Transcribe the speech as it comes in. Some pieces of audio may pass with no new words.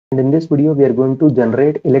and in this video we are going to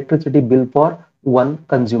generate electricity bill for one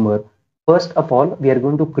consumer. First of all, we are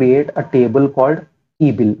going to create a table called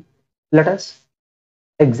e-bill. Let us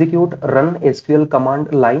execute run SQL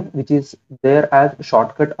command line, which is there as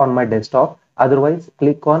shortcut on my desktop. Otherwise,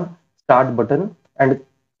 click on start button and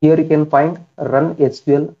here you can find run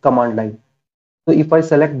SQL command line. So if I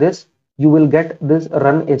select this, you will get this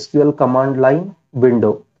run SQL command line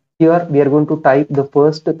window. Here we are going to type the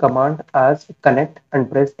first command as connect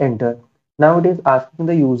and press enter. Now it is asking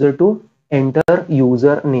the user to enter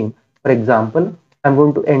user name. For example, I'm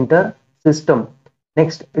going to enter system.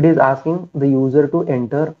 Next, it is asking the user to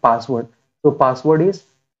enter password. So password is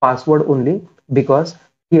password only, because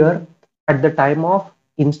here at the time of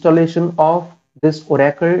installation of this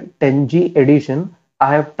Oracle 10G edition,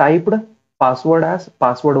 I have typed password as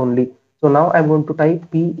password only. So now I'm going to type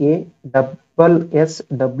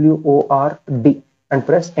PASSWORD and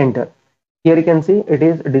press enter. Here you can see it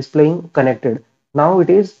is displaying connected. Now it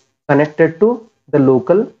is connected to the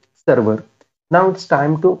local server. Now it's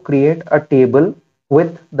time to create a table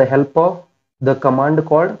with the help of the command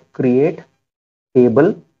called create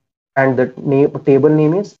table, and the table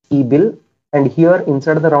name is eBill, and here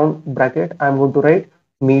inside the round bracket I'm going to write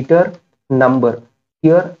meter number.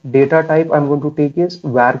 Here data type I'm going to take is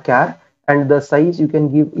varchar, and the size you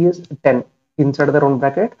can give is 10 inside the round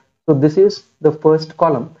bracket. So this is the first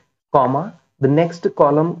column, comma, the next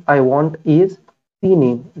column I want is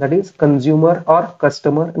CNAME, that is consumer or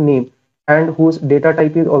customer name, and whose data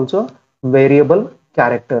type is also variable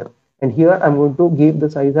character, and here I'm going to give the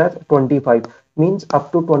size as 25, means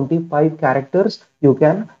up to 25 characters you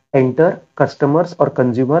can enter customers or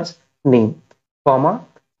consumers name, comma,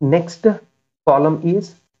 next column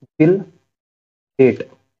is bill date.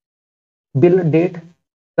 Bill date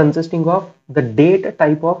consisting of the date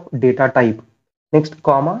type of data type. Next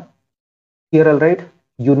comma, here I'll write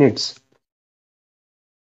units.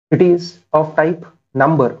 It is of type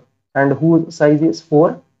number and whose size is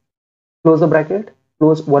 4. Close the bracket,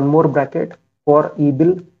 close one more bracket for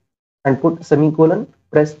e-bill and put semicolon,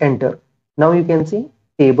 press enter. Now you can see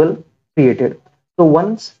table created. So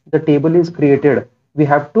once the table is created, we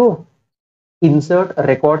have to insert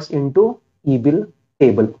records into e-bill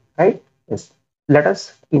table, right? Yes. Let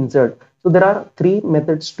us insert. So there are three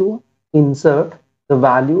methods to insert the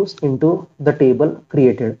values into the table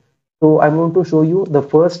created. So I'm going to show you the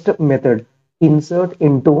first method, insert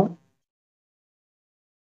into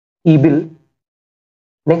e-bill.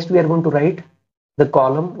 Next, we are going to write the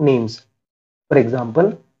column names. For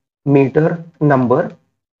example, meter number,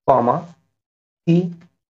 comma, C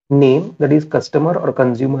name, that is customer or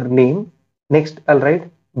consumer name. Next, I'll write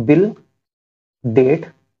bill date,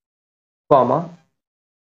 comma,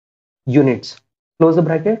 units. Close the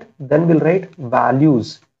bracket. Then we'll write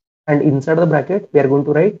values, and inside the bracket we are going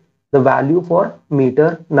to write the value for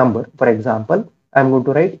meter number. For example, I'm going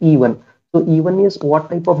to write E1. So E1 is what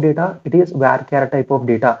type of data? It is varchar type of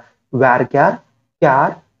data. Varchar,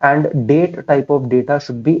 char and date type of data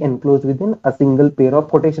should be enclosed within a single pair of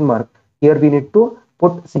quotation mark. Here we need to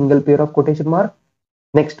put single pair of quotation mark.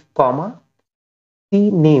 Next comma, C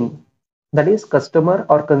name, that is customer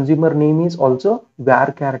or consumer name is also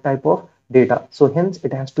varchar type of data. So hence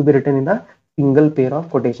it has to be written in a single pair of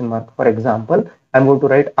quotation mark. For example, I'm going to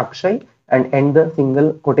write Akshay and end the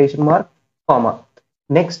single quotation mark, comma.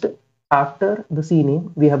 Next, after the C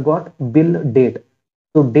name, we have got bill date.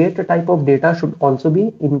 So date type of data should also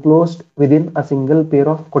be enclosed within a single pair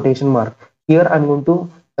of quotation mark. Here I'm going to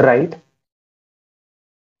write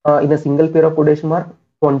in a single pair of quotation mark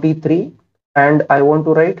 23, and I want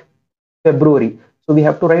to write February. So we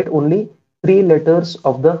have to write only 3 letters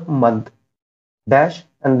of the month, dash,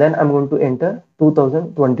 and then I'm going to enter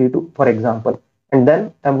 2022, for example, and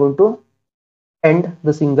then I'm going to end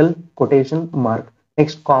the single quotation mark.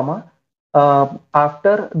 Next comma,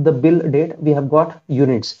 after the bill date we have got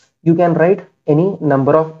units. You can write any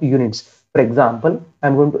number of units. For example,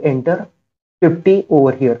 I'm going to enter 50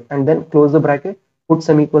 over here and then close the bracket, put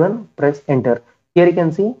semicolon, press enter. Here you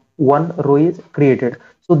can see one row is created.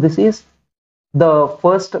 So this is the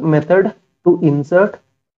first method to insert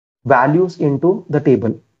values into the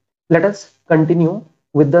table. Let us continue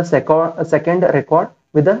with the second record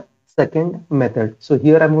with the second method. So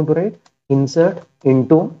here I'm going to write insert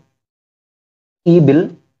into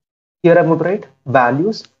e-bill. Here I'm going to write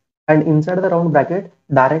values, and inside the round bracket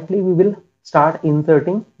directly we will start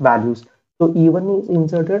inserting values. So E1 is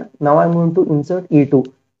inserted. Now I'm going to insert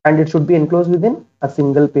E2 and it should be enclosed within a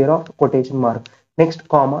single pair of quotation mark. Next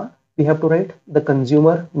comma, we have to write the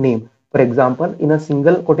consumer name. For example, in a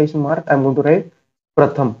single quotation mark, I'm going to write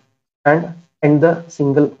Pratham and end the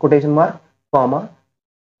single quotation mark, comma,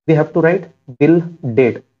 we have to write bill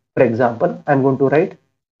date. For example, I'm going to write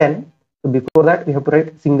 10. So before that, we have to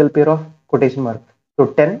write single pair of quotation mark. So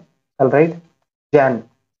 10, I'll write Jan,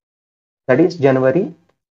 that is January.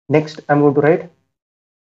 Next, I'm going to write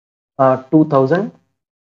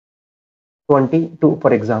 2022,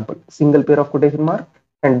 for example, single pair of quotation mark,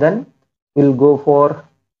 and then we'll go for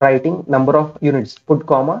writing number of units, put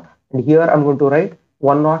comma, and here I'm going to write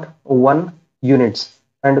 101 units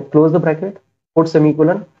and close the bracket, put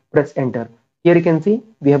semicolon, press enter. Here you can see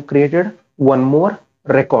we have created one more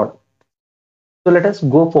record. So let us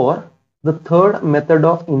go for the third method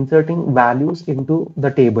of inserting values into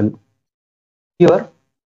the table. Here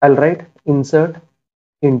I'll write insert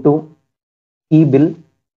into e-bill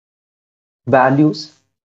values,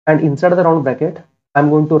 and inside the round bracket I'm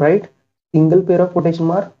going to write single pair of quotation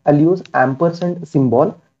mark. I'll use ampersand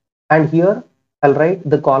symbol, and here I'll write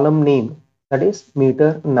the column name, that is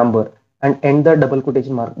meter number, and end the double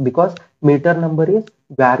quotation mark because meter number is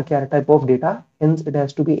varchar type of data, hence it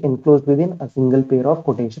has to be enclosed within a single pair of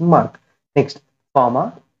quotation mark. Next,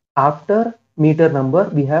 comma, after meter number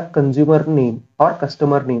we have consumer name or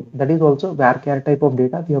customer name, that is also varchar type of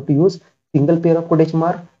data. We have to use single pair of quotation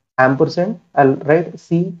mark, ampersand, I'll write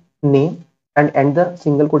C name and end the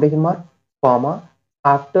single quotation mark, comma,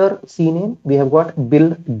 after C name we have got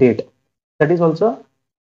bill date, that is also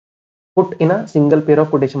put in a single pair of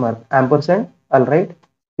quotation mark, ampersand, I'll write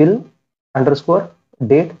bill underscore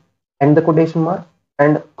date, end the quotation mark,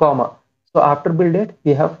 and comma. So after bill date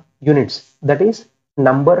we have units, that is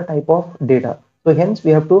number type of data. So hence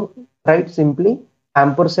we have to write simply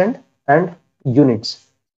ampersand and units.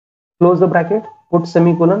 Close the bracket, put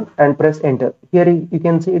semicolon, and press enter. Here you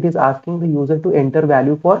can see it is asking the user to enter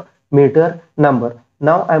value for meter number.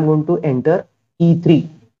 Now I'm going to enter E3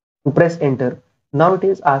 to press enter. Now it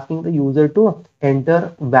is asking the user to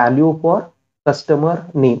enter value for customer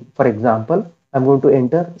name. For example, I'm going to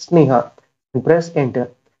enter Sneha and press enter.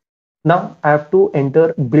 Now I have to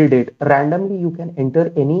enter bill date. Randomly you can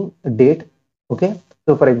enter any date. Okay.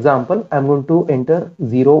 So for example, I'm going to enter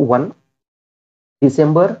 01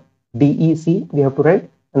 December DEC we have to write,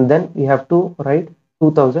 and then we have to write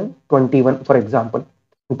 2021, for example.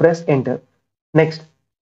 Press enter. Next,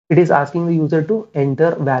 it is asking the user to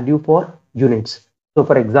enter value for units. So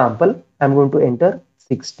for example, I'm going to enter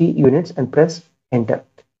 60 units and press enter.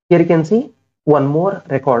 Here you can see one more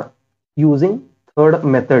record using third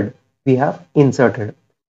method we have inserted.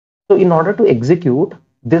 So in order to execute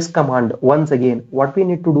this command once again, what we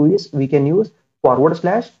need to do is we can use forward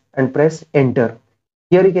slash and press enter.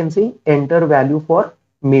 Here you can see enter value for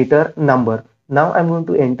meter number. Now I'm going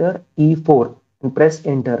to enter E4 and press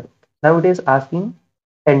enter. Now it is asking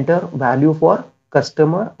enter value for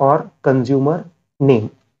customer or consumer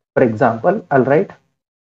name. For example, I'll write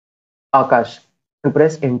Akash and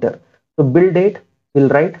press enter. So bill date will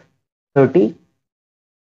write 30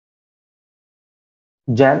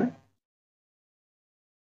 Jan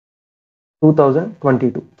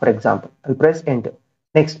 2022, for example. I'll press enter.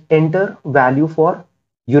 Next, enter value for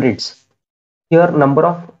units. Here number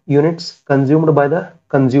of units consumed by the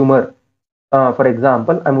consumer. For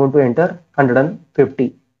example, I'm going to enter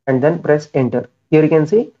 150 and then press enter. Here you can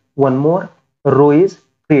see one more row is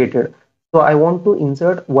created. So I want to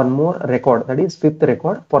insert one more record, that is fifth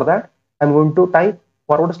record. For that, I'm going to type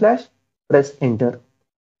forward slash, press enter.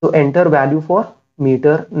 So enter value for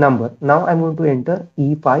meter number. Now I'm going to enter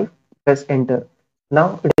E5, press enter.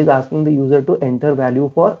 Now it is asking the user to enter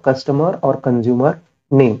value for customer or consumer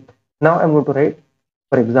name. Now I'm going to write,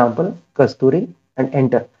 for example, Kasturi and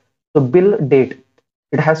enter. So bill date,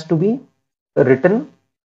 it has to be written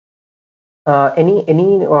any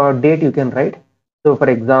date you can write. So for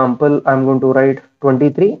example, I'm going to write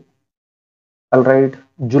 23. I'll write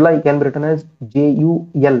July, can be written as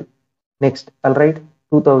JUL. Next, I'll write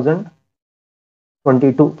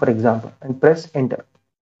 2022, for example, and press enter.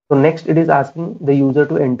 So next it is asking the user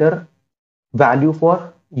to enter value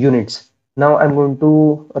for units. Now I'm going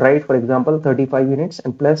to write, for example, 35 units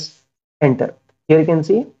and press enter. Here you can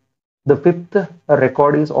see the fifth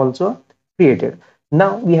record is also created.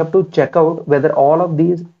 Now we have to check out whether all of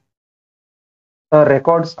these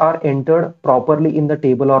records are entered properly in the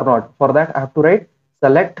table or not. For that, I have to write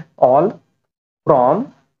select all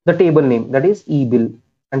from the table name, that is e-bill,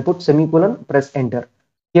 and put semicolon, press enter.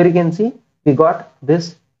 Here you can see we got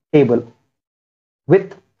this table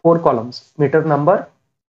with 4 columns: meter number,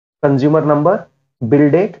 consumer number, bill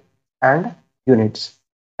date, and units,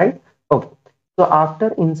 right? Okay. So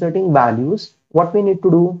after inserting values, what we need to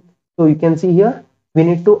do? So you can see here we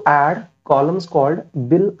need to add columns called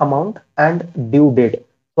bill amount and due date.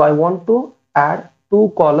 So I want to add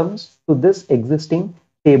 2 columns to this existing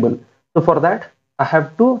table. So for that, I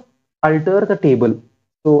have to alter the table.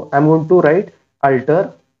 So I'm going to write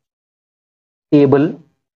alter table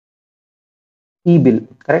eBill,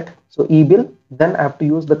 correct? So eBill, then I have to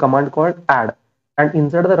use the command called add, and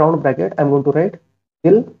inside the round bracket, I'm going to write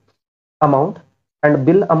bill amount, and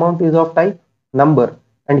bill amount is of type number,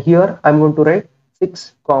 and here I'm going to write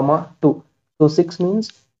 6 comma 2. So 6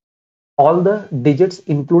 means all the digits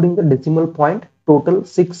including the decimal point, total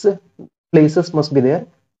 6 places must be there,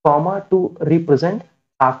 comma to represent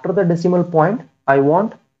after the decimal point I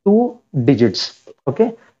want 2 digits.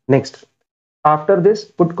 Okay, next, after this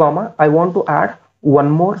put comma, I want to add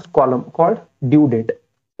one more column called due date.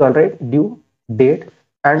 So I'll write due date,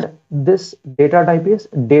 and this data type is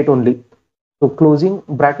date only. So closing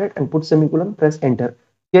bracket and put semicolon, press enter.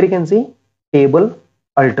 Here you can see table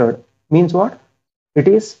altered means what? It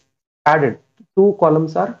is added. Two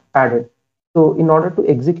columns are added. So in order to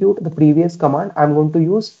execute the previous command, I'm going to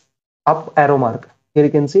use up arrow mark. Here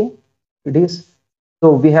you can see it is.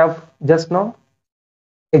 So we have just now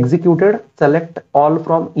executed select all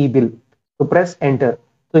from eBill. So press enter.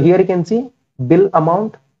 So here you can see bill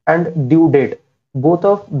amount and due date. Both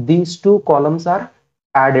of these two columns are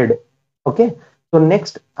added. Okay. So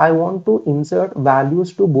next I want to insert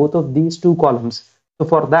values to both of these two columns. So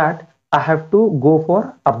for that I have to go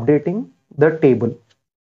for updating the table.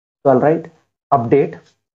 So I'll write update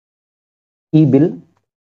eBill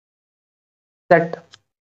set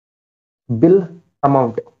bill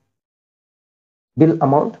amount. Bill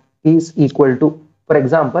amount is equal to, for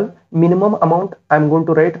example, minimum amount I'm going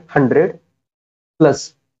to write 100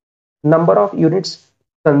 plus number of units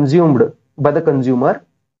consumed by the consumer.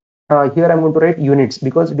 Here I'm going to write units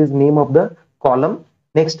because it is name of the column.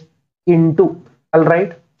 Next, into, I'll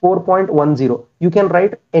write 4.10. You can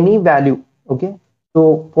write any value. Okay,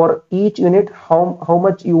 so for each unit, how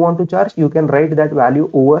much you want to charge, you can write that value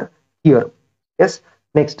over here. Yes.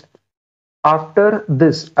 Next, after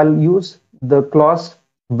this I'll use the clause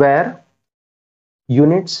where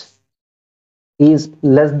units is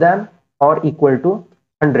less than or equal to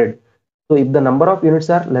 100. So if the number of units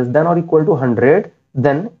are less than or equal to 100,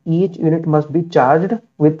 then each unit must be charged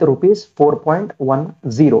with rupees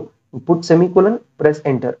 4.10. Put semicolon, press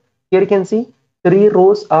enter. Here you can see 3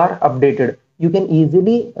 rows are updated. You can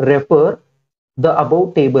easily refer the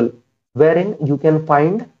above table wherein you can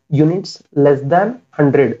find units less than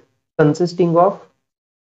 100 consisting of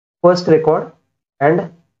first record and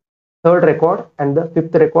third record and the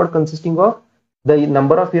fifth record consisting of the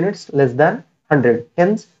number of units less than 100.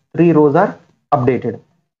 Hence 3 rows are updated.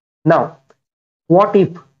 Now what if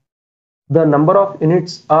the number of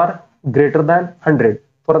units are greater than 100?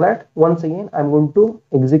 For that, once again I'm going to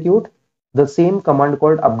execute the same command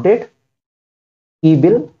called update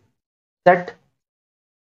eBill set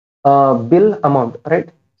bill amount, right?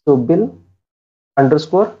 So bill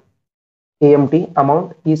underscore AMT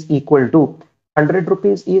amount is equal to 100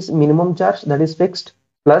 rupees is minimum charge, that is fixed,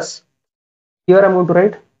 plus here I'm going to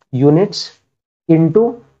write units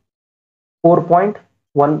into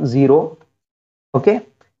 4.10. Okay,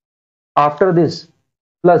 after this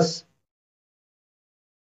plus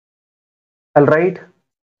I'll write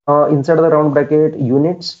inside the round bracket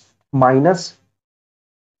units minus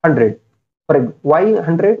 100. For why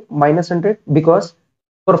 100 minus 100? Because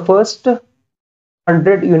for first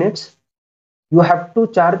 100 units you have to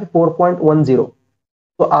charge 4.10.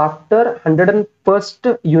 So after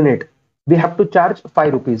 101st unit we have to charge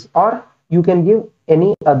 5 rupees, or you can give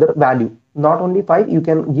any other value, not only 5, you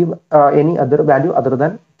can give any other value other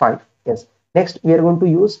than 5. Yes. Next we are going to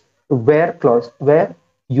use where clause where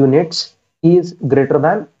units is greater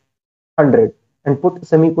than 100 and put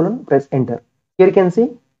semicolon, press enter. Here you can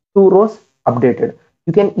see 2 rows updated.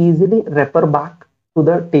 You can easily refer back to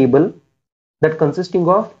the table that consisting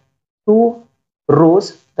of 2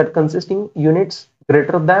 rows that consisting units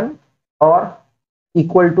greater than or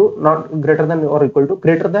equal to, not greater than or equal to,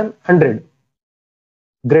 greater than 100,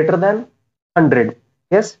 greater than 100.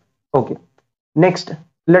 Yes. Okay, next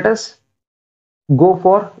let us go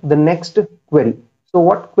for the next query. So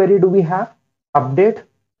what query do we have? Update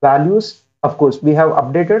values. Of course we have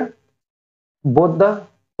updated both the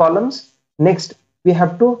columns. Next we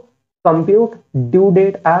have to compute due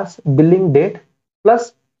date as billing date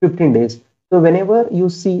plus 15 days. So whenever you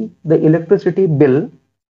see the electricity bill,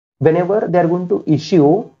 whenever they are going to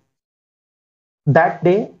issue, that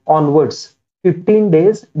day onwards 15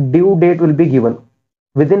 days due date will be given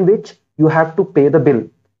within which you have to pay the bill,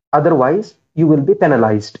 otherwise you will be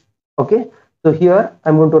penalized. Okay, so here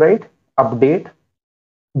I'm going to write update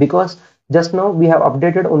because just now we have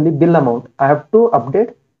updated only bill amount. I have to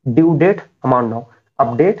update due date amount now.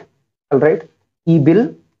 Update, I'll write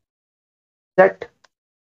e-bill set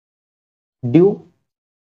due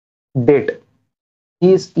date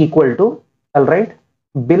is equal to, I'll write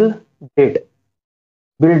bill date,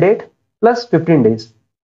 bill date plus 15 days.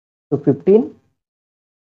 So 15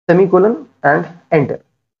 semicolon and enter.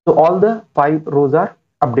 So all the 5 rows are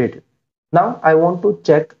updated. Now I want to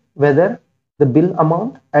check whether the bill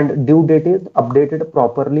amount and due date is updated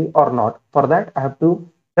properly or not. For that, I have to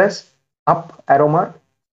press up arrow mark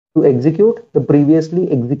to execute the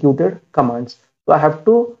previously executed commands. So I have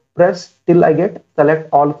to press till I get select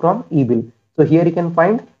all from eBill. So here you can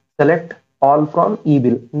find select all from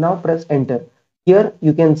eBill. Now press enter. Here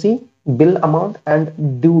you can see bill amount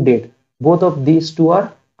and due date. Both of these two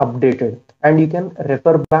are updated, and you can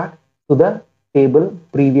refer back to the table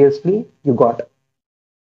previously you got.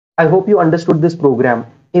 I hope you understood this program.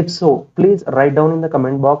 If so, please write down in the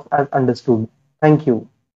comment box as understood. Thank you.